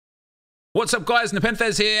What's up, guys?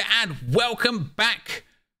 NepentheZ here, and welcome back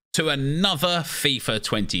to another FIFA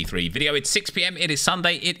 23 video. It's 6 p.m. It is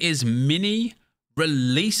Sunday. It is mini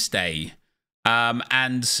release day,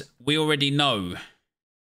 and we already know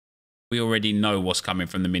what's coming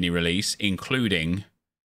from the mini release, including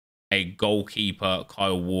a goalkeeper,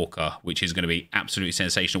 Kyle Walker, which is going to be absolutely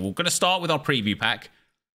sensational. We're going to start with our preview pack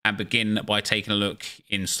and begin by taking a look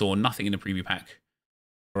in store. Nothing in the preview pack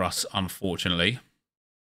for us, unfortunately.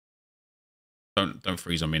 Don't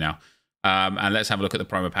freeze on me now. And let's have a look at the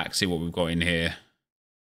promo pack, see what we've got in here.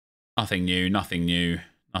 Nothing new, nothing new,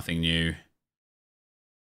 nothing new.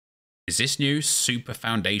 Is this new? Super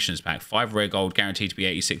Foundations pack. 5 rare gold, guaranteed to be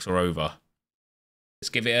 86 or over. Let's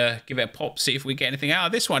give it a pop, see if we get anything out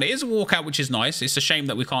of this one. It is a walkout, which is nice. It's a shame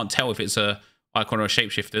that we can't tell if it's a icon or a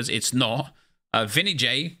Shapeshifters. It's not. Vinny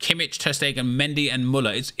J, Kimmich, ter Stegen, Mendy, and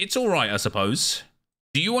Muller. It's all right, I suppose.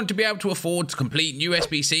 Do you want to be able to afford to complete new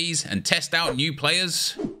SBCs and test out new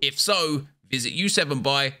players? If so, visit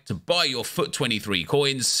U7Buy to buy your FUT 23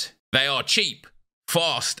 coins. They are cheap,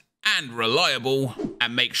 fast, and reliable.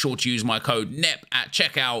 And make sure to use my code NEP at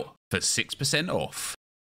checkout for 6% off.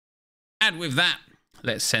 And with that,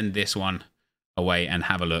 let's send this one away and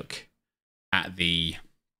have a look at the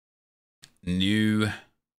new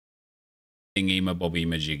thingy Bobby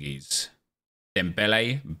Majiggies.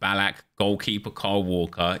 Dembele, Ballack, goalkeeper Kyle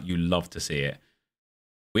Walker. You love to see it.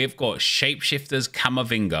 We've got Shapeshifters,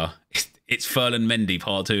 Camavinga. It's Ferland Mendy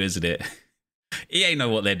part 2, isn't it? EA know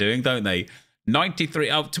what they're doing, don't they? 93.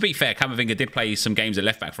 Oh, to be fair, Camavinga did play some games at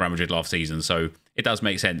left back for Real Madrid last season, so it does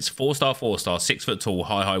make sense. 4-star, 4-star, 6 foot tall,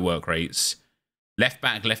 high work rates. Left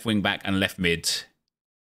back, left wing back, and left mid.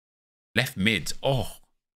 Left mid. Oh.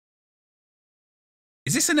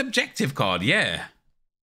 Is this an objective card? Yeah.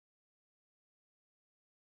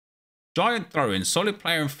 Giant throw-in, solid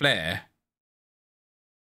player and flair.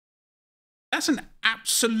 That's an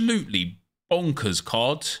absolutely bonkers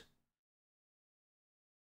card.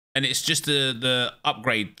 And it's just the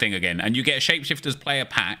upgrade thing again. And you get a Shapeshifters player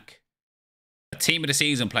pack, a Team of the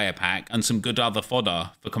Season player pack, and some good other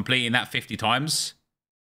fodder for completing that 50 times.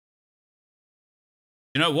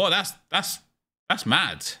 You know what? That's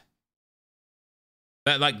mad.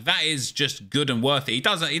 That is just good and worth it. He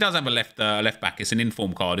does have a left back. It's an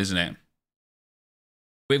inform card, isn't it?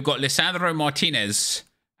 We've got Lisandro Martinez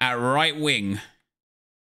at right wing.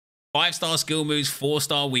 5-star skill moves,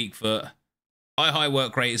 4-star weak foot. High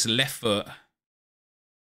work rate is left foot.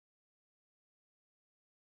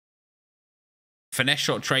 Finesse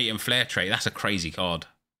shot trait and flair trait. That's a crazy card.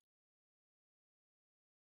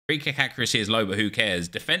 Free kick accuracy is low, but who cares?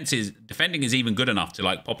 Defending is even good enough to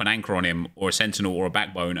like pop an anchor on him or a sentinel or a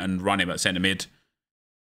backbone and run him at centre mid.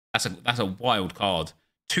 That's a wild card.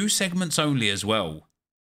 2 segments only as well.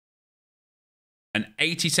 An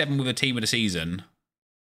 87 with a Team of the Season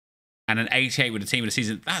and an 88 with a Team of the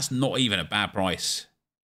Season. That's not even a bad price.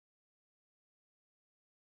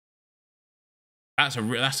 That's a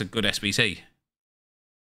good SBC.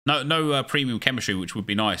 No premium chemistry, which would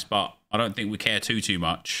be nice, but I don't think we care too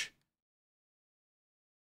much.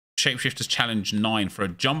 Shapeshifters Challenge 9 for a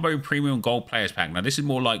Jumbo Premium Gold Players Pack. Now, this is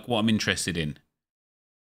more like what I'm interested in.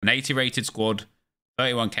 An 80 rated squad,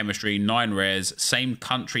 31 chemistry, 9 rares, same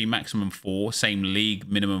country maximum 4, same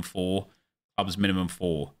league minimum 4, clubs minimum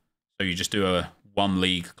 4. So you just do a 1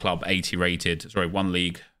 league club 80 rated, sorry, 1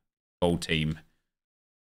 league gold team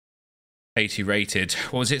 80 rated.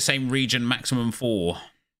 What was it? Same region maximum 4.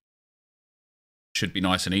 Should be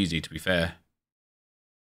nice and easy, to be fair.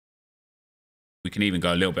 We can even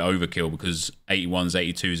go a little bit overkill because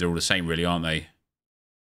 81s, 82s are all the same, really, aren't they?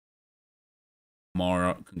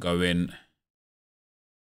 Mara can go in.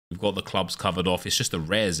 We've got the clubs covered off. It's just the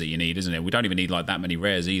rares that you need, isn't it? We don't even need like that many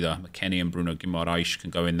rares either. McKennie and Bruno Guimaraes can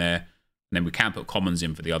go in there. And then we can put commons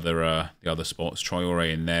in for the other spots.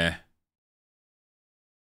 Traore in there.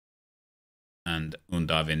 And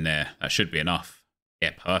Undav in there. That should be enough.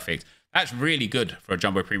 Yeah, perfect. That's really good for a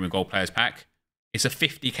Jumbo Premium Gold Players pack. It's a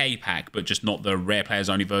 50k pack, but just not the rare players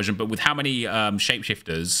only version. But with how many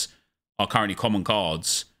Shapeshifters are currently common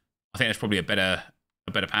cards, I think that's probably a better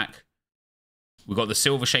pack. We've got the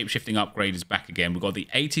silver shapeshifting upgrade is back again. We've got the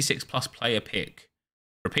 86 plus player pick.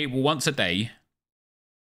 Repeatable once a day.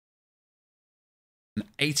 An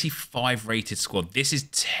 85 rated squad. This is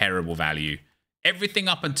terrible value. Everything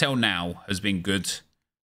up until now has been good.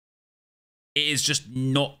 It is just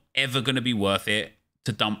not ever going to be worth it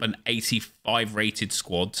to dump an 85 rated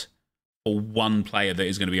squad for one player that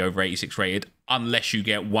is going to be over 86 rated, unless you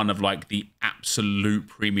get one of like the absolute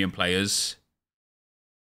premium players.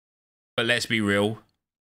 But let's be real,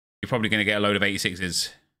 you're probably going to get a load of 86s.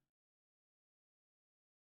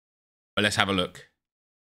 But let's have a look.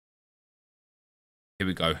 Here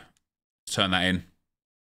we go. Let's turn that in.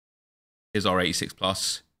 Here's our 86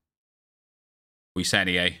 plus. We say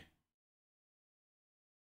EA.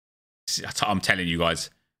 I'm telling you guys,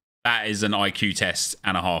 that is an IQ test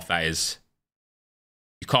and a half. That is.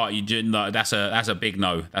 You can't. You no. That's a big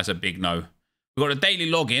no. That's a big no. We've got a daily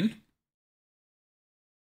login.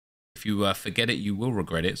 If you forget it, you will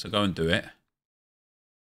regret it. So go and do it.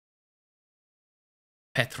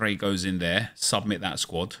 Petre goes in there. Submit that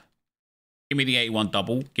squad. Give me the 81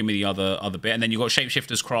 double. Give me the other bit, and then you've got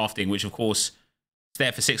Shapeshifters crafting, which of course is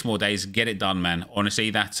there for 6 more days. Get it done, man. Honestly,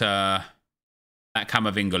 that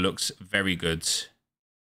Camavinga looks very good.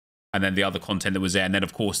 And then the other content that was there, and then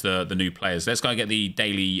of course the new players. Let's go and get the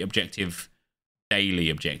daily objective.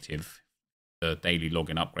 The daily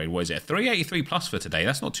login upgrade. What is it? 383 plus for today.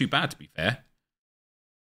 That's not too bad, to be fair.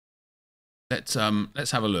 Let's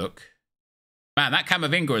have a look. Man, that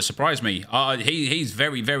Camavinga has surprised me. He's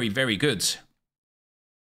very, very, very good.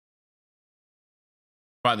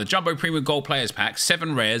 Right, the Jumbo Premium Gold Players Pack.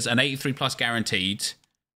 7 rares and 83 plus guaranteed.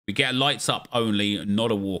 We get a lights up only,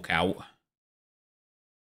 not a walkout.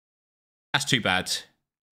 That's too bad.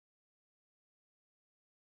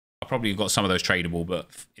 I probably got some of those tradable, but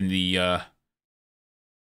in the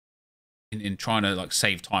in trying to like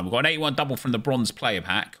save time, we've got an 81 double from the bronze player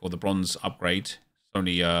pack or the bronze upgrade. It's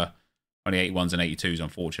only 81s and 82s,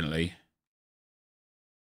 unfortunately.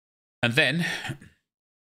 And then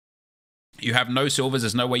you have no silvers.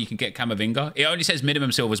 There's no way you can get Camavinga. It only says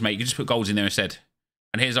minimum silvers, mate. You can just put golds in there instead.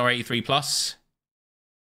 And here's our 83 plus.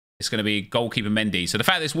 It's going to be goalkeeper Mendy. So the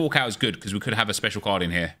fact that this walkout is good because we could have a special card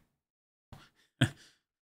in here.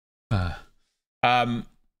 All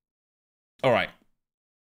right.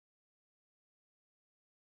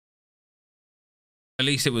 At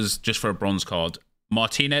least it was just for a bronze card.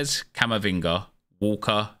 Martinez, Camavinga,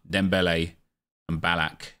 Walker, Dembele, and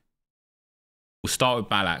Ballack. We'll start with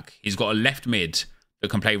Ballack. He's got a left mid that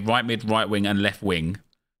can play right mid, right wing, and left wing.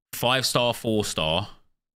 5-star, 4-star.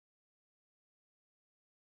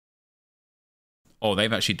 Oh,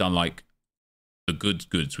 they've actually done like the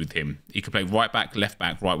goods with him. He can play right back,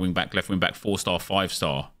 right wing back, left wing back, 4-star,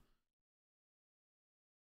 5-star.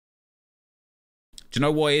 Do you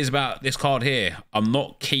know what it is about this card here? I'm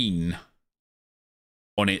not keen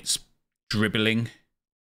on its dribbling.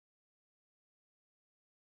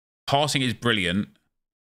 Passing is brilliant.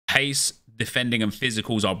 Pace, defending, and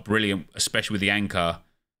physicals are brilliant, especially with the anchor.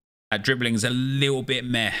 Dribbling is a little bit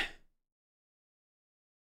meh.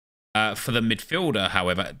 For the midfielder,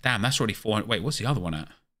 however, damn, that's already 400. Wait, what's the other one at?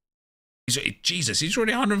 Jesus, he's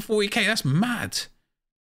already 140k. That's mad.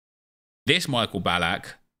 This Michael Ballack,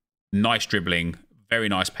 nice dribbling, very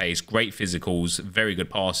nice pace, great physicals, very good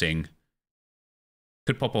passing.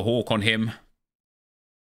 Could pop a hawk on him.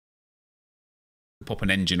 Could pop an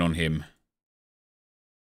engine on him.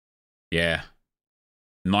 Yeah.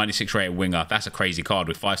 96 rated winger. That's a crazy card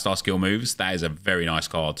with 5-star skill moves. That is a very nice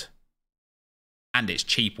card. And it's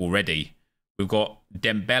cheap already. We've got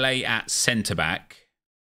Dembele at centre-back.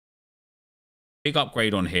 Big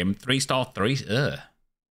upgrade on him. 3-star 3. Ugh.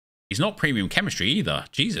 He's not premium chemistry either.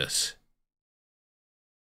 Jesus.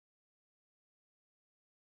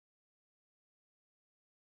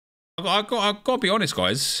 I've got to be honest,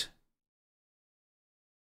 guys.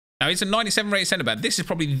 Now, it's a 97 rated centre-back. This is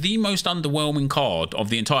probably the most underwhelming card of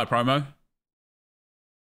the entire promo.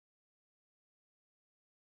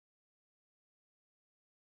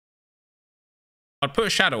 I'd put a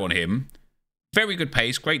shadow on him. Very good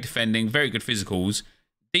pace, great defending, very good physicals,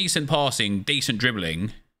 decent passing, decent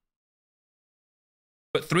dribbling.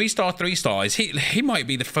 But 3-star, 3-stars, he might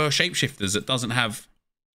be the first Shapeshifters that doesn't have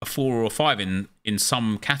a 4 or a 5 in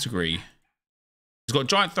some category. He's got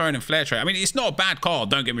giant throwing and flare trait. I mean, it's not a bad card,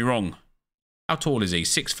 don't get me wrong. How tall is he?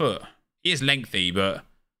 6 foot. He is lengthy, but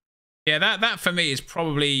yeah, that for me is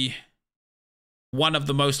probably one of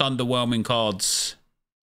the most underwhelming cards.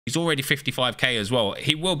 He's already 55k as well.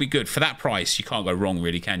 He will be good. For that price, you can't go wrong,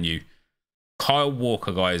 really, can you? Kyle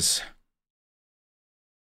Walker, guys.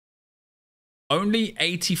 Only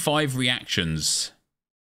 85 reactions.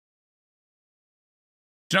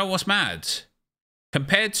 Do you know what's mad?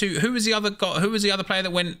 Compared to who was the other player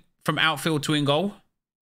that went from outfield to in goal?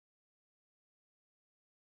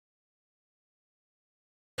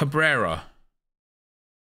 Cabrera.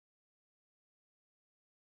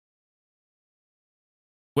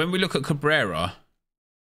 When we look at Cabrera,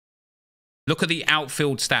 look at the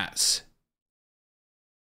outfield stats.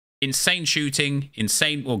 Insane shooting,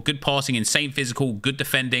 good passing, insane physical, good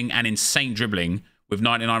defending, and insane dribbling with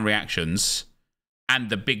 99 reactions. And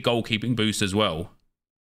the big goalkeeping boost as well.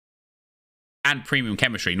 and premium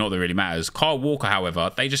chemistry, not that it really matters. Kyle Walker,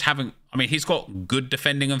 however, they just haven't... I mean, he's got good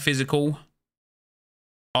defending and physical.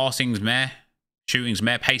 Passing's meh. Shooting's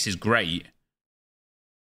meh. Pace is great.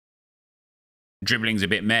 Dribbling's a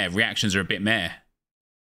bit meh. Reactions are a bit meh.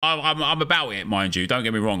 I'm about it, mind you. Don't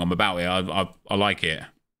get me wrong. I'm about it. I like it.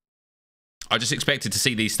 I just expected to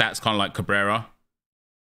see these stats kind of like Cabrera.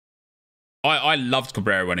 I loved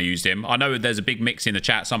Cabrera when I used him. I know there's a big mix in the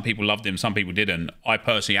chat. Some people loved him, some people didn't. I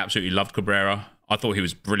personally absolutely loved Cabrera. I thought he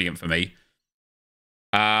was brilliant for me.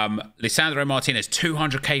 Lisandro Martinez,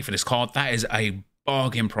 200k for this card. That is a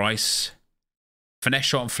bargain price. Finesse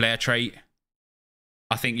shot and flair trait.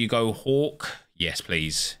 I think you go Hawk. Yes,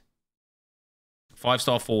 please.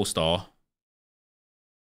 5-star, 4-star.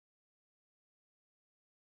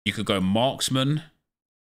 You could go Marksman.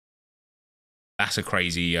 That's a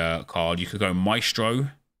crazy card. You could go Maestro.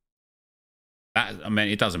 That, I mean,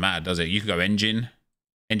 it doesn't matter, does it? You could go Engine.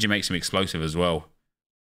 Engine makes him explosive as well.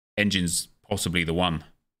 Engine's possibly the one.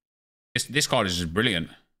 This card is just brilliant.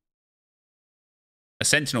 A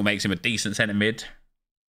Sentinel makes him a decent centre mid.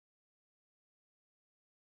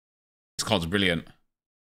 This card's brilliant.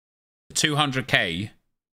 200k,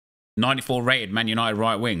 94 rated Man United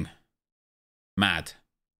right wing. Mad.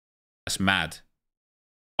 That's mad.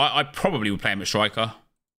 I probably would play him at striker.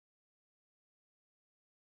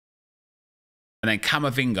 And then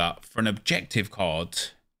Camavinga for an objective card.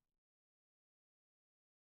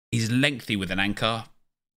 He's lengthy with an anchor.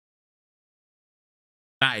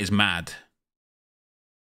 That is mad.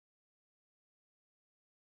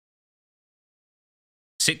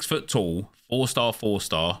 Six foot tall, 4-star,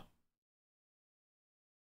 4-star.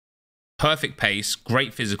 Perfect pace,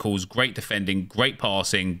 great physicals, great defending, great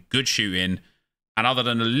passing, good shooting. And other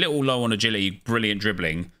than a little low on agility, brilliant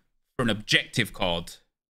dribbling. For an objective card,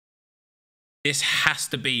 this has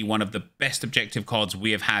to be one of the best objective cards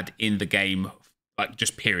we have had in the game, like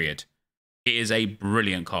just period. It is a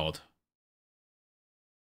brilliant card.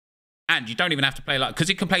 And you don't even have to play like,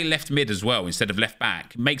 because it can play left mid as well instead of left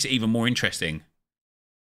back. It makes it even more interesting.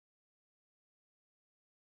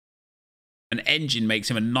 An Engine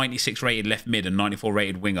makes him a 96 rated left mid and 94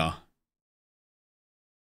 rated winger.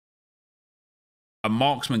 A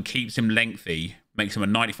Marksman keeps him lengthy, makes him a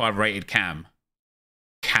 95 rated cam.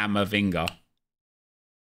 Camavinga.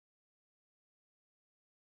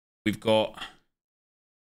 We've got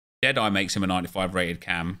Deadeye makes him a 95 rated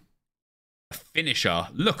cam. A Finisher.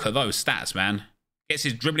 Look at those stats, man. Gets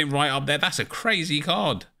his dribbling right up there. That's a crazy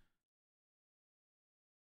card.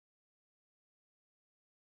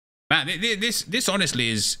 Man, this honestly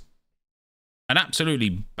is an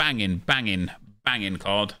absolutely banging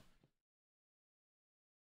card.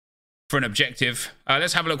 For an objective.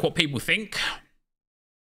 Let's have a look what people think.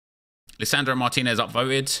 Lisandro Martinez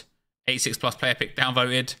upvoted. 86 plus player pick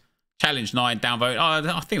downvoted. Challenge 9 downvoted. Oh,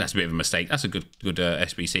 I think that's a bit of a mistake. That's a good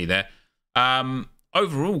SBC there.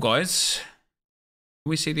 Overall, guys, can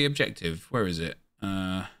we see the objective? Where is it?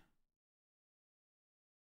 On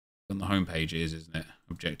the homepage isn't it?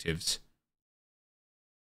 Objectives.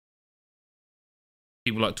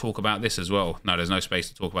 People like talk about this as well. No, there's no space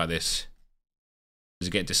to talk about this. Does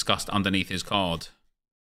it get discussed underneath his card?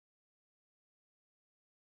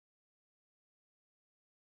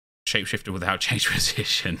 Shapeshifter without change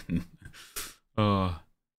position. Oh,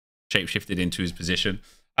 shapeshifted into his position.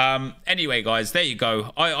 Anyway, guys, there you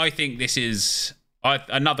go. I think this is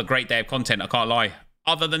another great day of content. I can't lie.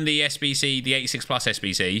 Other than the SBC, the 86 plus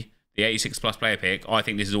SBC, the 86 plus player pick, I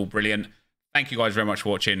think this is all brilliant. Thank you guys very much for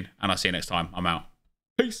watching, and I'll see you next time. I'm out.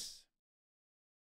 Peace.